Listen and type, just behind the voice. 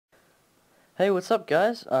Hey, what's up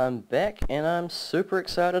guys? I'm back and I'm super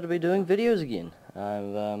excited to be doing videos again.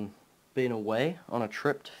 I've been away on a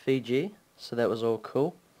trip to Fiji, so that was all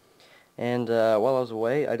cool. And while I was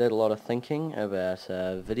away, I did a lot of thinking about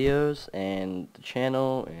videos and the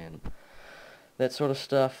channel and that sort of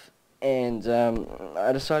stuff. And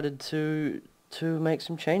I decided to make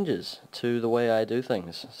some changes to the way I do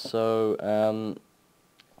things. So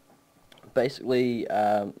basically,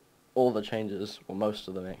 all the changes, well, most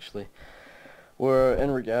of them actually, were in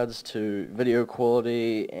regards to video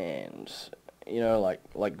quality and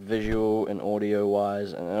like visual and audio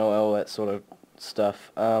wise and all that sort of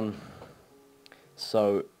stuff.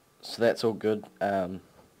 So that's all good.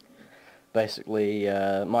 Basically,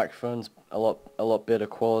 microphones a lot better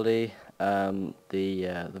quality. The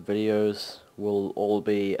videos will all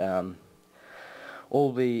be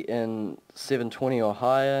in 720 or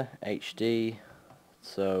higher HD.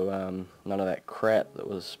 So none of that crap that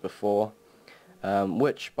was before.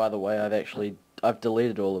 Which, by the way, I've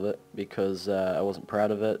deleted all of it because I wasn't proud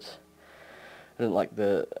of it. I didn't like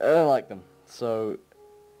them. So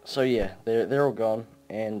yeah, they're all gone.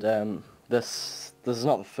 And this is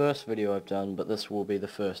not the first video I've done, but this will be the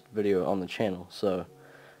first video on the channel. So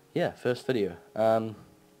yeah, first video. Another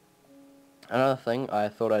thing I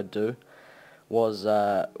thought I'd do was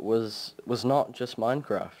not just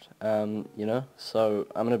Minecraft. So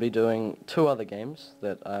I'm gonna be doing 2 other games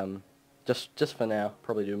that just for now,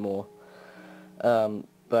 probably do more.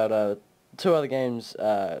 But 2 other games,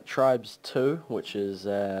 Tribes 2, which is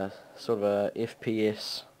sort of a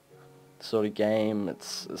FPS sort of game.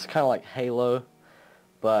 It's kind of like Halo,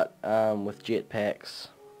 but with jetpacks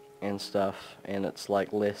and stuff, and it's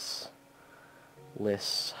like less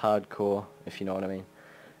hardcore, if you know what I mean.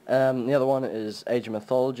 The other one is Age of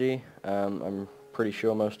Mythology. I'm pretty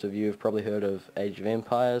sure most of you have probably heard of Age of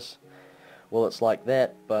Empires. Well, it's like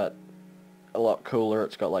that, but a lot cooler.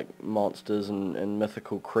 It's got like monsters and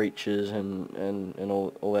mythical creatures and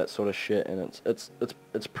all that sort of shit, and it's a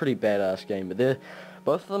pretty badass game. But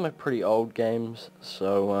both of them are pretty old games,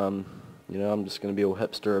 so I'm just gonna be all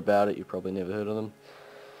hipster about it. You probably never heard of them,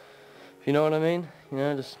 if you know what I mean.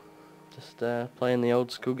 Just playing the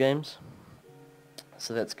old school games.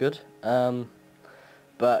 So that's good.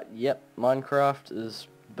 But yep, Minecraft is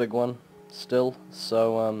a big one still.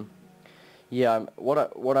 So yeah,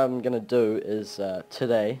 what I'm gonna do is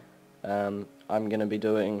today I'm gonna be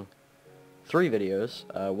doing 3 videos,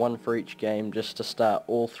 1 for each game, just to start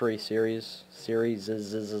all 3 series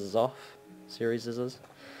off. You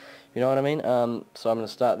know what I mean? So I'm gonna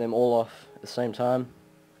start them all off at the same time,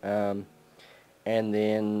 and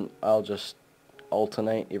then I'll just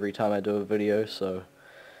alternate every time I do a video. So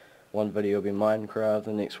one video will be Minecraft,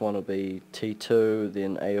 the next one will be T2,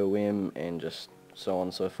 then AOM, and just so on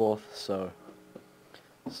and so forth. So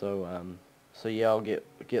yeah, I'll get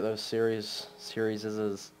those series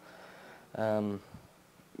off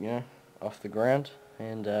the ground,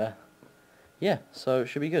 and yeah, so it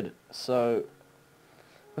should be good. So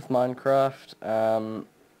with Minecraft,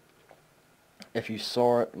 if you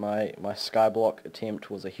saw it, my skyblock attempt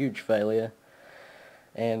was a huge failure,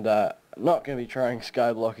 and I'm not going to be trying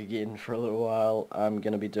skyblock again for a little while. I'm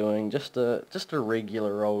going to be doing just a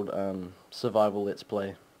regular old survival let's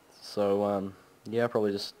play. So yeah, I'll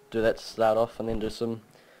probably just do that to start off, and then do some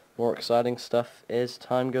more exciting stuff as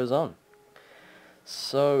time goes on.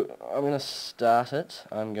 So I'm going to start it.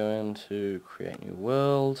 I'm going to create new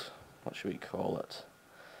world. What should we call it?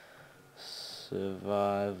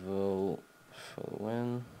 Survival for the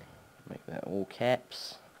win. Make that all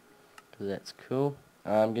caps, because that's cool.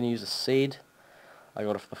 I'm going to use a seed I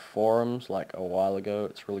got off the forums like a while ago.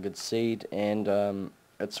 It's a really good seed, and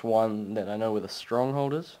it's one that I know where the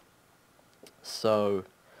stronghold is. So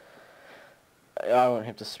I won't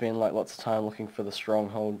have to spend like lots of time looking for the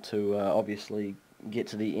stronghold to obviously get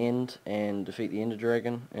to the end and defeat the Ender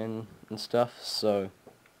Dragon and stuff. So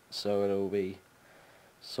it'll be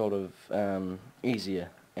sort of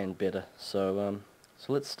easier and better. So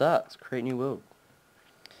let's start. Let's create a new world,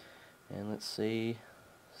 and let's see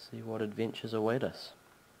what adventures await us.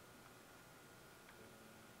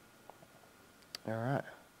 Alright.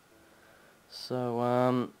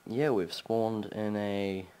 So yeah, we've spawned in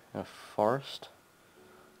a forest,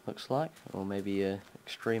 looks like, or maybe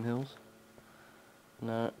extreme hills.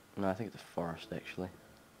 No, I think it's a forest actually.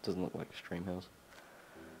 Doesn't look like extreme hills.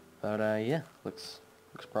 But yeah, looks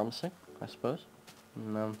promising, I suppose.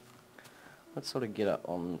 And, let's sort of get up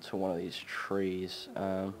onto one of these trees.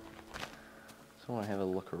 So I want to have a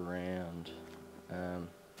look around,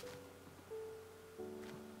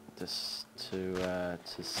 just to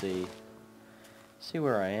see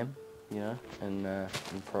where I am, you know, in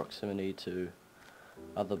proximity to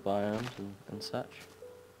other biomes and such.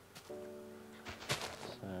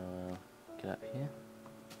 So, get up here.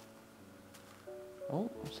 Oh,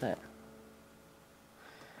 what's that?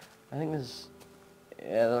 I think there's...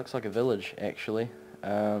 yeah, that looks like a village, actually.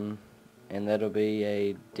 And that'll be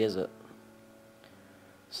a desert.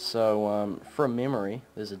 So, from memory,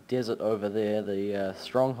 there's a desert over there. The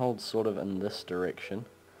stronghold's sort of in this direction.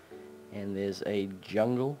 And there's a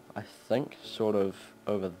jungle, I think, sort of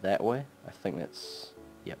over that way. I think that's...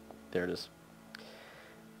 yep, there it is.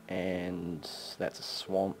 And that's a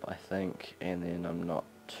swamp, I think. And then I'm not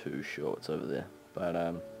too sure what's over there.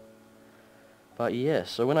 But yeah,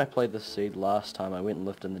 so when I played this seed last time, I went and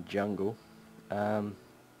lived in the jungle.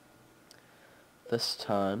 This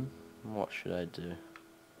time, what should I do?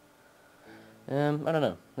 I don't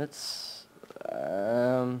know. Let's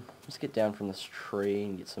get down from this tree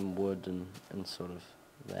and get some wood and sort of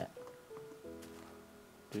that.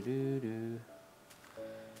 Doo-doo-doo.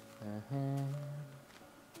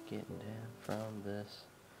 Getting down from this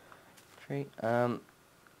tree.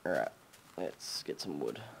 Alright, let's get some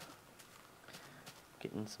wood.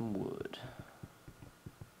 Getting some wood.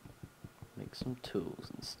 Make some tools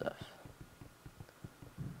and stuff.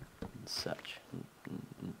 And such. And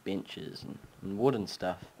benches and wood and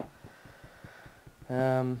stuff.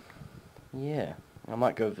 Yeah. I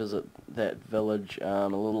might go visit that village a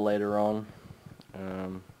little later on.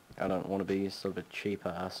 I don't want to be sort of a cheap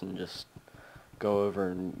ass and just go over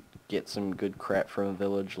and get some good crap from a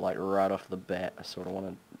village like right off the bat. I sort of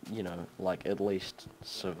want to, you know, like at least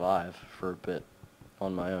survive for a bit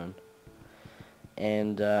on my own.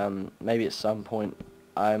 And maybe at some point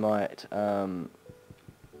I might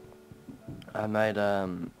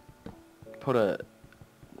put a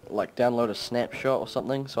download a snapshot or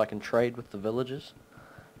something so I can trade with the villagers.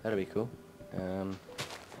 That'd be cool.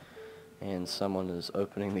 And someone is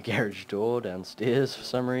opening the garage door downstairs for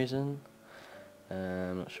some reason.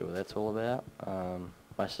 I'm not sure what that's all about.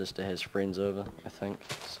 My sister has friends over, I think,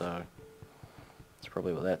 so that's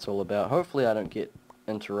probably what that's all about. Hopefully I don't get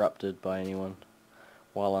interrupted by anyone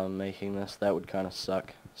while I'm making this. That would kind of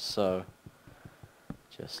suck. So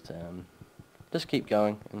just keep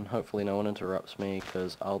going, and hopefully no one interrupts me,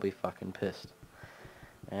 because I'll be fucking pissed.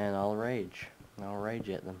 And I'll rage. I'll rage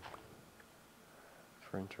at them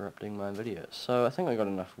for interrupting my video. So I think I got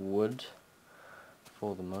enough wood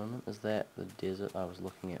for the moment. Is that the desert I was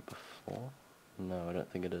looking at before? No, I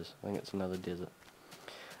don't think it is. I think it's another desert.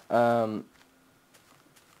 Alright,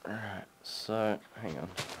 so, hang on.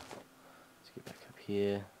 Let's get back up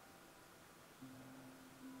here.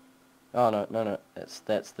 Oh, no, that's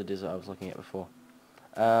the desert I was looking at before.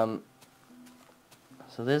 So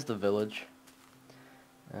there's the village.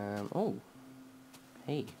 Oh,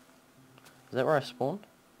 hey. Is that where I spawned?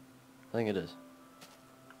 I think it is.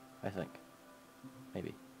 I think.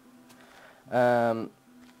 Maybe.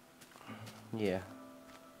 Yeah.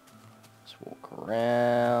 Let's walk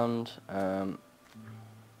around.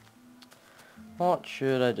 What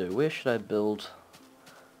should I do? Where should I build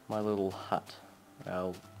my little hut?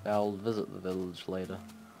 I'll visit the village later.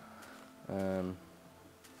 Yeah,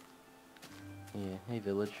 hey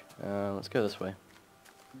village. Let's go this way.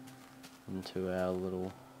 Into our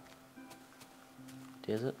little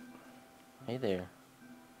desert. Hey there.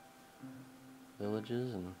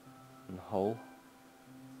 Villages and hole.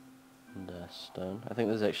 And stone. I think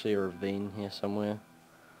there's actually a ravine here somewhere.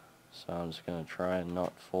 So I'm just gonna try and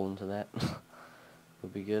not fall into that.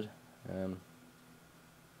 Would be good.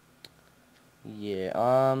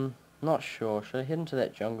 Yeah, not sure. Should I head into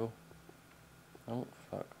that jungle? Oh,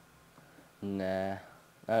 fuck. Nah.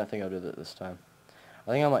 I don't think I'll do that this time.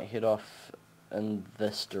 I think I might head off in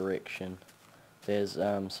this direction. There's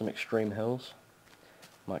some extreme hills.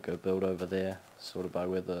 Might go build over there, sort of by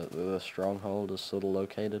where the stronghold is sort of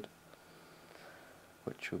located.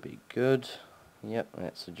 Which would be good. Yep,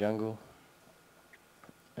 that's the jungle.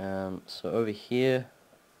 So over here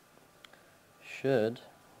should,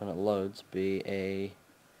 when it loads, be a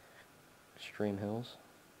extreme hills,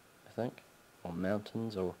 I think, or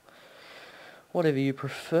mountains, or whatever you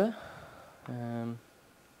prefer.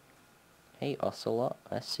 Hey Ocelot,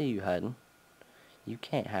 I see you hiding. You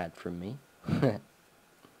can't hide from me.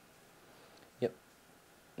 Yep,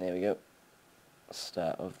 there we go.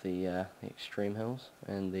 Start of the extreme hills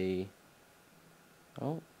and the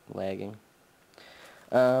lagging.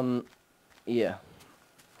 Yeah.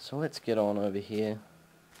 So let's get on over here.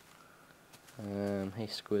 Hey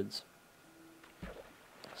squids.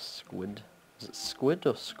 Squid. Is it squid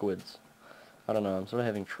or squids? I don't know. I'm sort of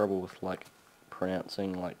having trouble with like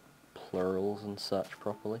pronouncing like plurals and such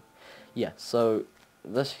properly. Yeah. So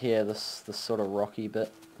this sort of rocky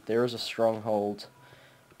bit, there is a stronghold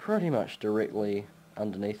pretty much directly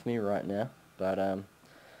underneath me right now, but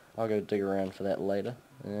I'll go dig around for that later.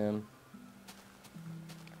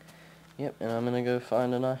 Yep, and I'm gonna go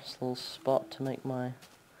find a nice little spot to make my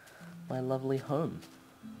lovely home.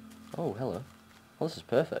 Oh, hello. Well, this is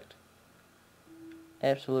perfect.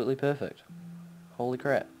 Absolutely perfect. Holy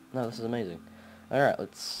crap. No, this is amazing. Alright,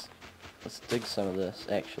 let's dig some of this.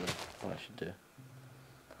 Actually, what I should do.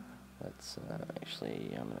 Let's,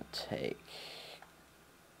 actually, I'm gonna take...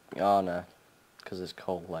 Oh, no. Because there's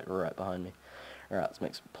coal, like, right behind me. Alright, let's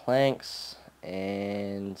make some planks,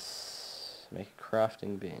 and make a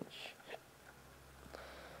crafting bench.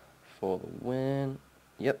 For the win.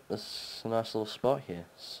 Yep, this is a nice little spot here.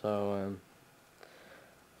 So,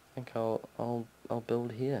 I think I'll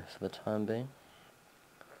build here for the time being.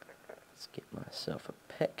 Let's get myself a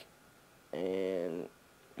pick and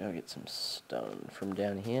go get some stone from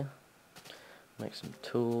down here. Make some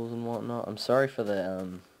tools and whatnot. I'm sorry for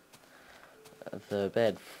the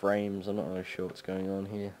bad frames. I'm not really sure what's going on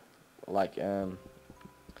here. Like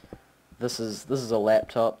this is a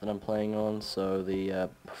laptop that I'm playing on, so the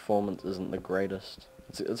performance isn't the greatest.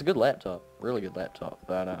 It's a good laptop, really good laptop,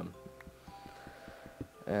 but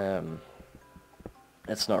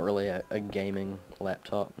it's not really a gaming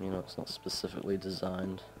laptop. You know, it's not specifically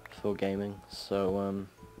designed for gaming. So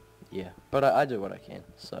yeah, but I do what I can.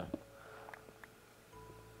 So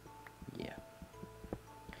yeah,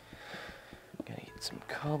 gonna get some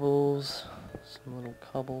cobbles, some little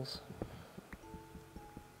cobbles.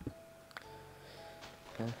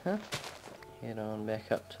 Head on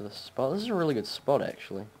back up to the spot. This is a really good spot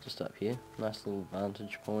actually, just up here. Nice little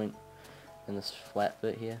vantage point in this flat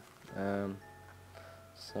bit here.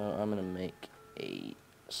 So I'm gonna make a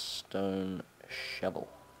stone shovel.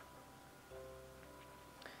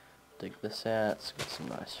 Dig this out, it's got some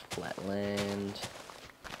nice flat land.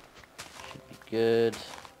 Should be good.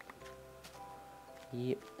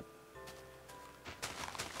 Yep.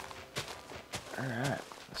 Alright,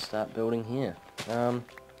 let's start building here.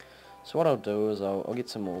 So what I'll do is I'll get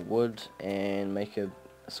some more wood and make a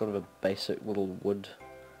sort of a basic little wood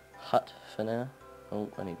hut for now. Oh,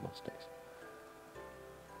 I need more sticks.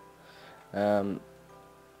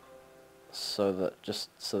 So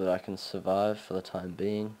that I can survive for the time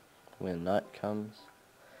being when night comes.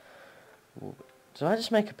 Did I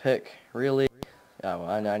just make a pick? Really? Oh, well,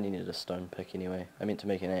 I needed a stone pick anyway. I meant to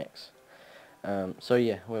make an axe. So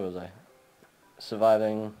yeah, where was I?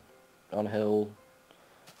 Surviving on a hill.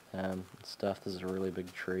 Stuff. This is a really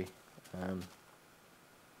big tree.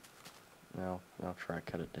 I'll try to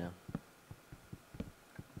cut it down.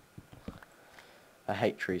 I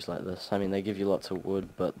hate trees like this. I mean, they give you lots of wood,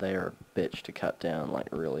 but they are a bitch to cut down, like,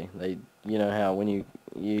 really. You know how when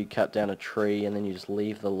you cut down a tree and then you just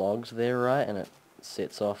leave the logs there, right, and it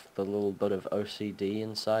sets off the little bit of OCD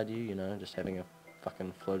inside you, you know, just having a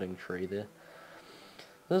fucking floating tree there.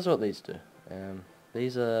 This is what these do.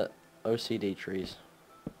 These are OCD trees.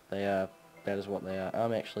 That is what they are.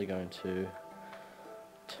 I'm actually going to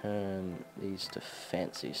turn these to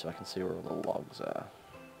fancy so I can see where all the logs are.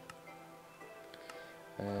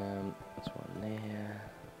 There's one there.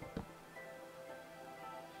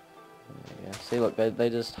 There you go. See, look, they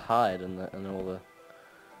just hide in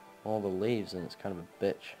all the leaves, and it's kind of a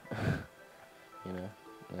bitch. You know.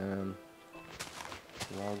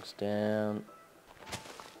 Logs down.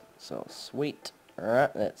 So sweet.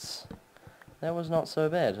 Alright, that was not so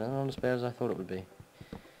bad. Not as bad as I thought it would be.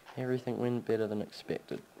 Everything went better than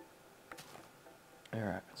expected.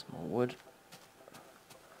 Alright, got some more wood.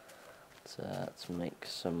 Let's make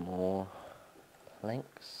some more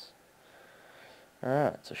planks.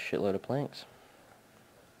 Alright, it's a shitload of planks.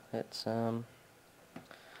 Let's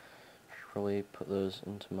probably put those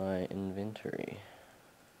into my inventory.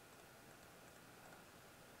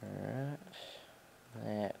 Alright,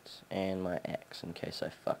 that, and my axe in case I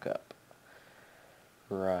fuck up.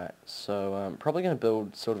 Right, so I'm probably going to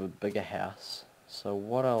build sort of a bigger house. So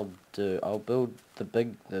what I'll do, I'll build the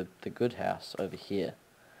good house over here.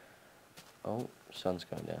 Oh, sun's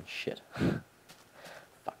going down. Shit.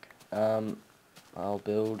 Fuck. I'll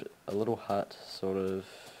build a little hut sort of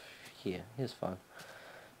here. Here's fine.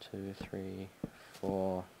 2, 3,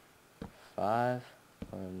 4, 5.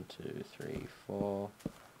 1, 2, 3, 4.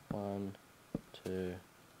 1, 2,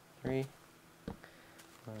 3.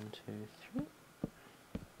 1, 2, 3.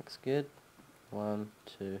 Looks good. 1,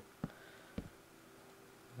 2.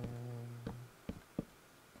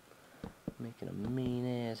 Making a mean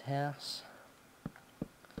ass house.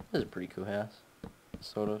 This is a pretty cool house.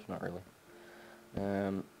 Sort of, not really.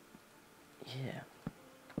 Yeah.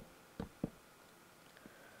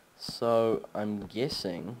 So I'm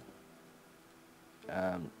guessing,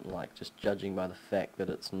 like just judging by the fact that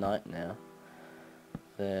it's night now,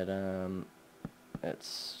 that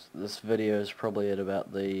this video is probably at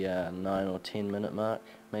about the 9 or 10 minute mark,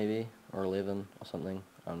 maybe, or 11 or something.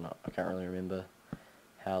 I can't really remember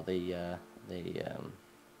how the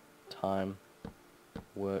time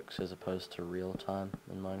works as opposed to real time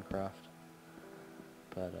in Minecraft.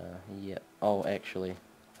 But yeah. Oh, actually,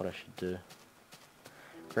 what I should do,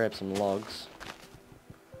 grab some logs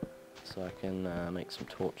so I can make some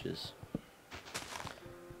torches,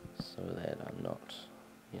 so that I'm not,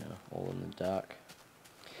 all in the dark.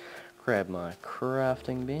 Grab my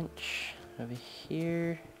crafting bench over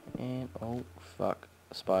here, and oh fuck,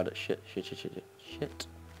 spider, shit,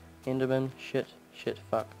 Enderman, shit,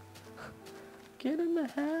 fuck. Get in the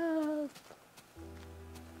house.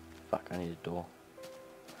 Fuck, I need a door.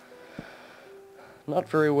 Not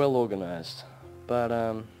very well organized, but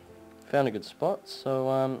found a good spot, so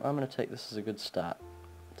I'm gonna take this as a good start.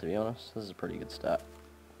 To be honest, this is a pretty good start.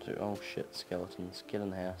 Oh shit, skeletons, get in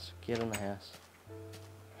the house, get in the house.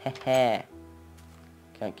 Haha.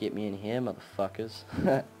 Can't get me in here, motherfuckers.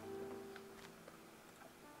 Let's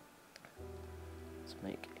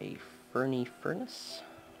make a furnace.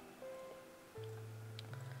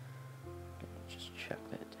 Just chuck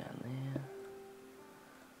that down there.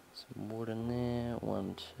 Some wood in there.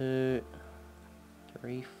 1, 2,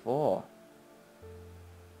 3, 4.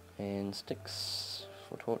 And sticks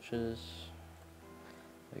for torches.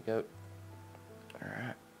 There we go.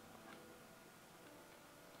 Alright.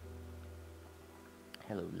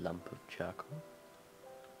 Hello, lump of charcoal.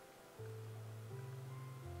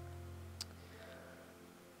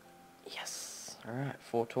 Yes. Alright,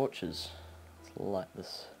 4 torches.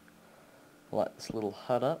 Let's light this little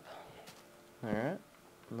hut up. Alright.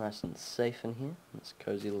 Nice and safe in here. This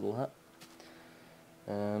cozy little hut.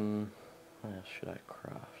 What else should I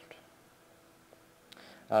craft?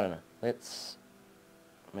 I don't know. Let's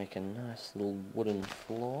make a nice little wooden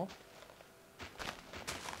floor.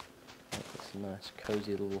 A nice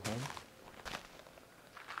cozy little home.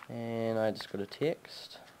 And I just got a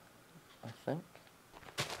text, I think.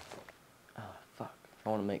 Ah, fuck. I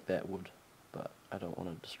want to make that wood, but I don't want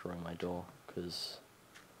to destroy my door, because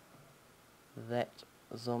that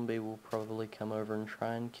zombie will probably come over and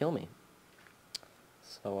try and kill me.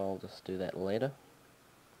 So I'll just do that later.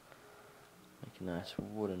 Make a nice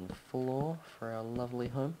wooden floor for our lovely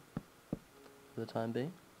home, for the time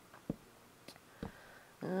being.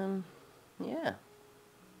 Yeah.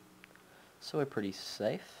 So we're pretty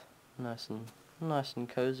safe, nice and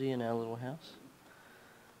cozy in our little house.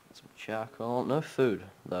 Some charcoal. No food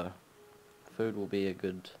though. Food will be a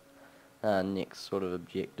good next sort of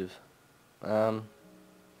objective.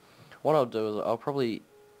 What I'll do is I'll probably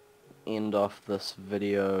end off this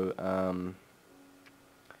video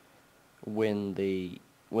when the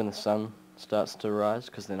sun starts to rise,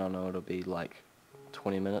 because then I know it'll be like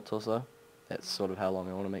 20 minutes or so. That's sort of how long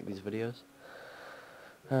I want to make these videos.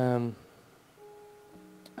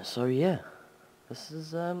 So yeah, this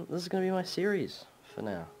is gonna be my series for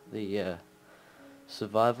now. The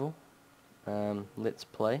survival let's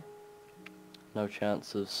play. No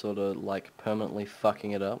chance of sort of like permanently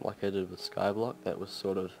fucking it up like I did with Skyblock. That was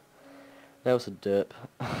a derp.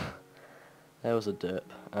 That was a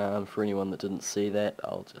derp. For anyone that didn't see that,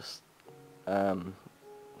 I'll just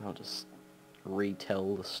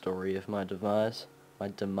retell the story of my demise.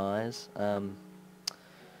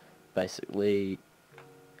 Basically,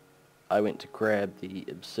 I went to grab the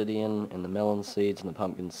obsidian and the melon seeds and the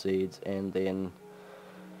pumpkin seeds, and then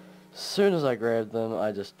as soon as I grabbed them,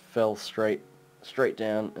 I just fell straight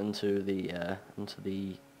down into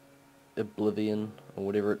the oblivion or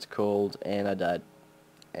whatever it's called, and I died,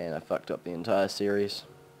 and I fucked up the entire series.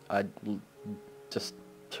 Just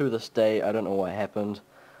to this day, I don't know what happened.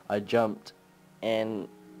 I jumped and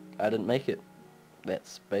I didn't make it.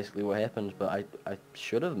 That's basically what happened, but I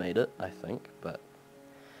should have made it, I think, but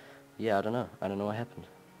yeah, I don't know what happened.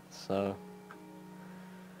 So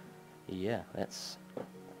yeah,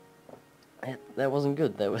 that wasn't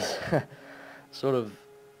good. That was sort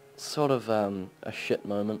of a shit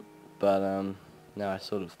moment, but now I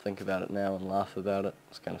sort of think about it now and laugh about it.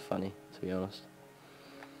 It's kind of funny, to be honest.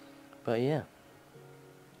 But yeah,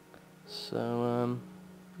 so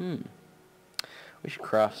we should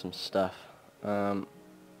craft some stuff.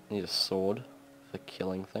 Need a sword for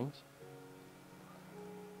killing things.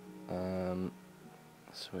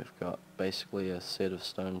 So we've got basically a set of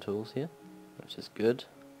stone tools here, which is good.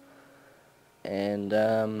 And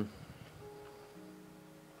yeah,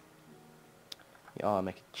 I'll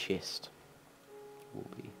make a chest.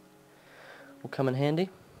 Will come in handy.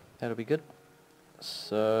 That'll be good.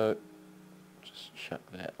 So just chuck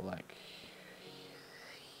that like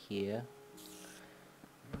here.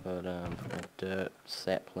 Put dirt,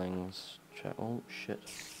 saplings. Oh shit!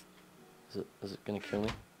 Is it gonna kill me?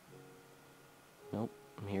 Nope.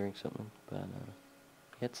 I'm hearing something, but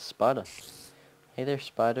yeah, it's a spider. Hey there,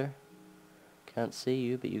 spider. Can't see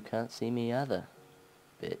you, but you can't see me either,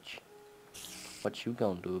 bitch. What you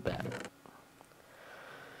gonna do about it?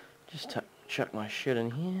 Just chuck my shit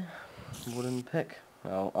in here. Wooden pick.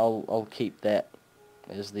 I'll keep that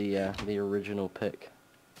as the original pick.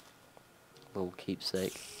 Little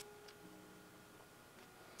keepsake.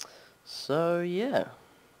 So yeah,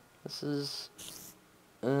 this is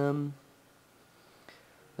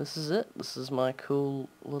it. This is my cool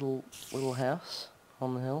little house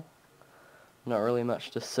on the hill. Not really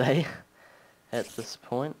much to say at this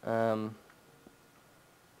point. Yeah.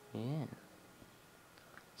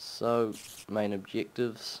 So main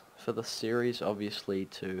objectives for the series, obviously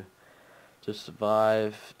to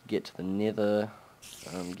survive, get to the nether,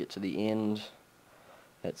 get to the end,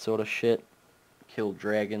 that sort of shit. Kill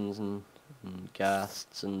dragons and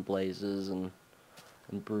ghasts and blazes and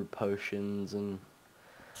brew potions and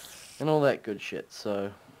all that good shit.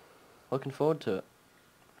 So looking forward to it.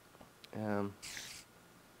 Yeah,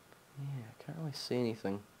 I can't really see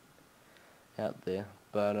anything out there,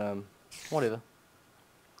 but whatever.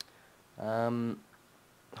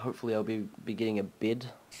 Hopefully I'll be getting a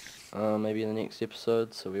bed maybe in the next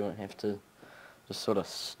episode, so we won't have to just sort of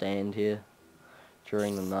stand here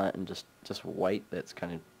during the night and just wait. That's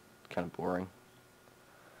kind of boring.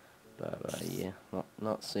 But yeah,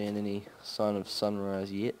 not seeing any sign of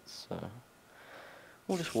sunrise yet, so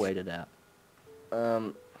we'll just wait it out.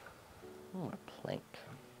 Oh, a plank.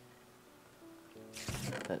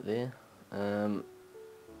 That there. I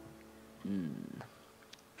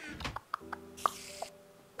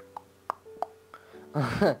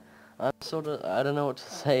don't know what to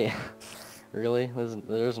say. Really,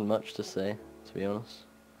 there isn't much to say, to be honest.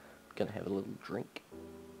 I'm gonna have a little drink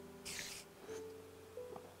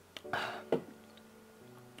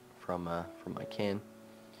from my can.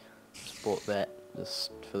 Just bought that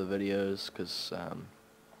just for the videos because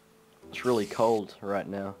it's really cold right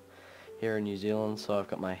now here in New Zealand, so I've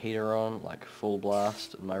got my heater on like full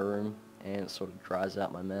blast in my room, and it sort of dries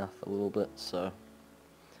out my mouth a little bit, so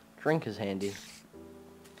drink is handy.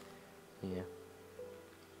 Yeah.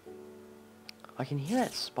 I can hear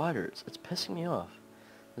that spider. It's pissing me off.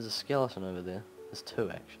 There's a skeleton over there. There's two,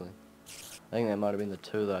 actually. I think that might have been the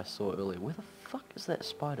two that I saw earlier. Where the fuck is that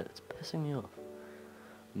spider? It's pissing me off.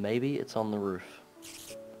 Maybe it's on the roof.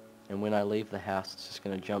 And when I leave the house, it's just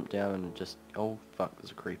going to jump down and just... Oh, fuck,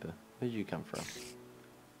 there's a creeper. Where did you come from?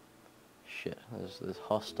 Shit, there's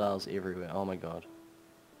hostiles everywhere. Oh my god.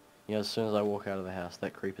 You know, as soon as I walk out of the house,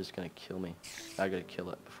 that creeper's going to kill me. I gotta kill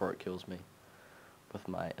it before it kills me. With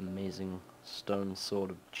my amazing stone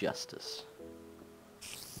sword of justice.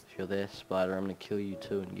 If you're there, spider, I'm gonna kill you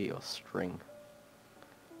too and get your string.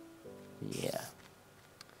 Yeah.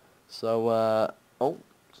 So, oh,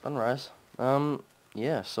 sunrise.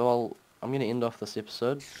 Yeah, so I'm gonna end off this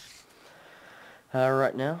episode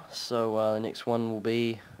right now. So, the next one will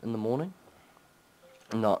be in the morning.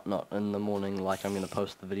 Not in the morning like I'm gonna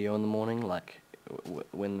post the video in the morning, like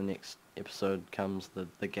when the next episode comes,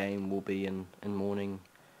 the game will be in morning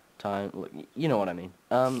time. Look, you know what I mean.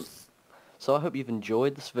 So I hope you've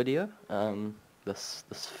enjoyed this video. This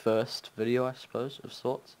first video, I suppose, of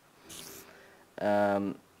sorts.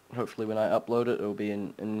 Hopefully when I upload it, it'll be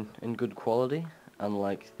in good quality,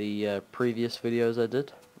 unlike the previous videos I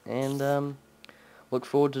did. And look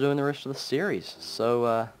forward to doing the rest of the series.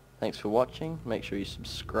 So thanks for watching. Make sure you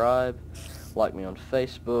subscribe. Like me on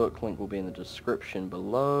Facebook. Link will be in the description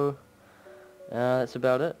below. That's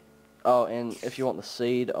about it. Oh, and if you want the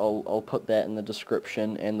seed, I'll put that in the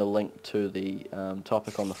description and the link to the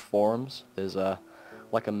topic on the forums. There's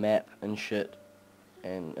like a map and shit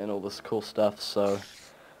and all this cool stuff, so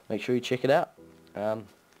make sure you check it out.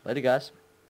 Later guys.